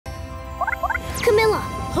Camilla,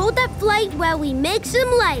 hold that flight while we make some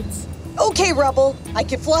lights. Okay, Rubble. I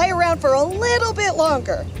can fly around for a little bit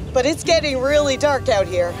longer, but it's getting really dark out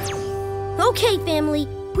here. Okay, family.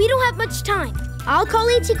 We don't have much time. I'll call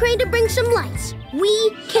Auntie Crane to bring some lights.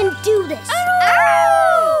 We can do this.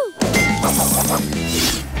 Oh!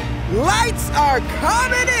 Lights are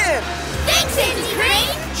coming in! Thanks, Auntie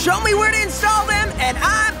Crane! Show me where to install them, and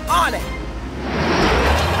I'm on it!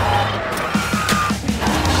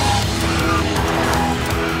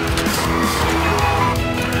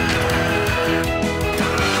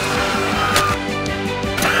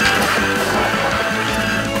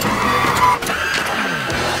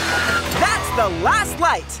 That's the last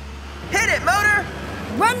light! Hit it, motor!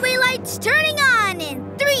 Runway lights turning on in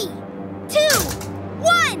 3, 2,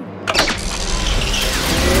 1!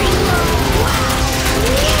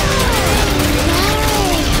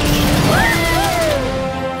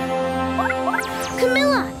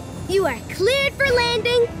 Camilla, you are cleared for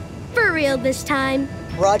landing. For real this time.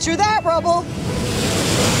 Roger that, Rubble.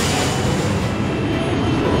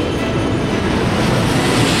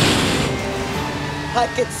 I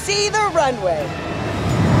can see the runway.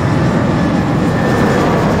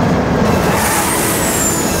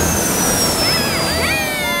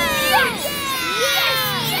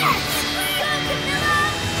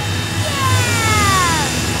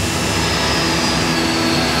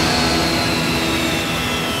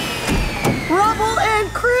 Rubble and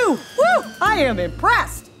crew! Woo! I am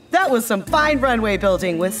impressed. That was some fine runway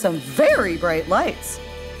building with some very bright lights.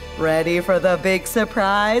 Ready for the big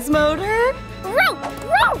surprise, motor? Row,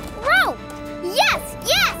 row, row! Yes,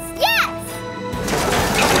 yes, yes!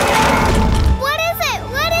 What is it?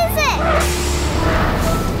 What is it?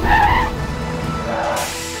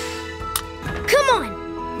 Come on.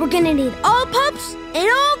 We're gonna need all pups and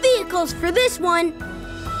all vehicles for this one.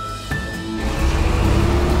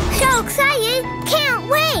 So excited! Can't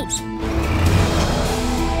wait!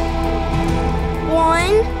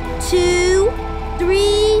 1, 2,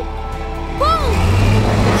 3, boom!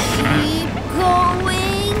 Keep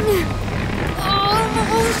going.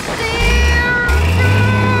 Almost there.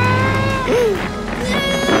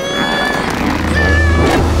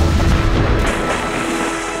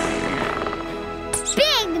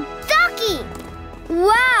 Big Duckie!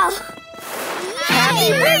 Wow! Happy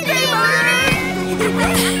birthday,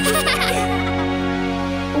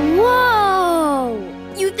 Whoa!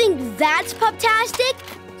 You think that's pup-tastic?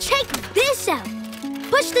 Check this out.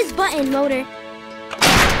 Push this button, motor.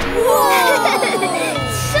 Whoa!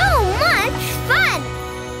 So much fun!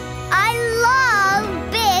 I love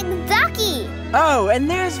Big Duckie! Oh, and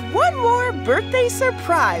there's one more birthday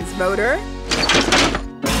surprise, motor.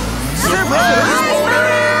 Surprise,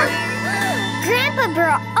 motor! Grandpa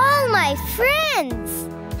brought all my friends!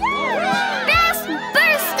 Best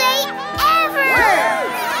birthday ever!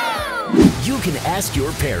 You can ask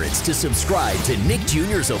your parents to subscribe to Nick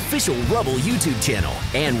Jr.'s official Rubble YouTube channel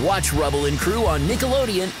and watch Rubble and Crew on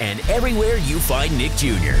Nickelodeon and everywhere you find Nick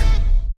Jr.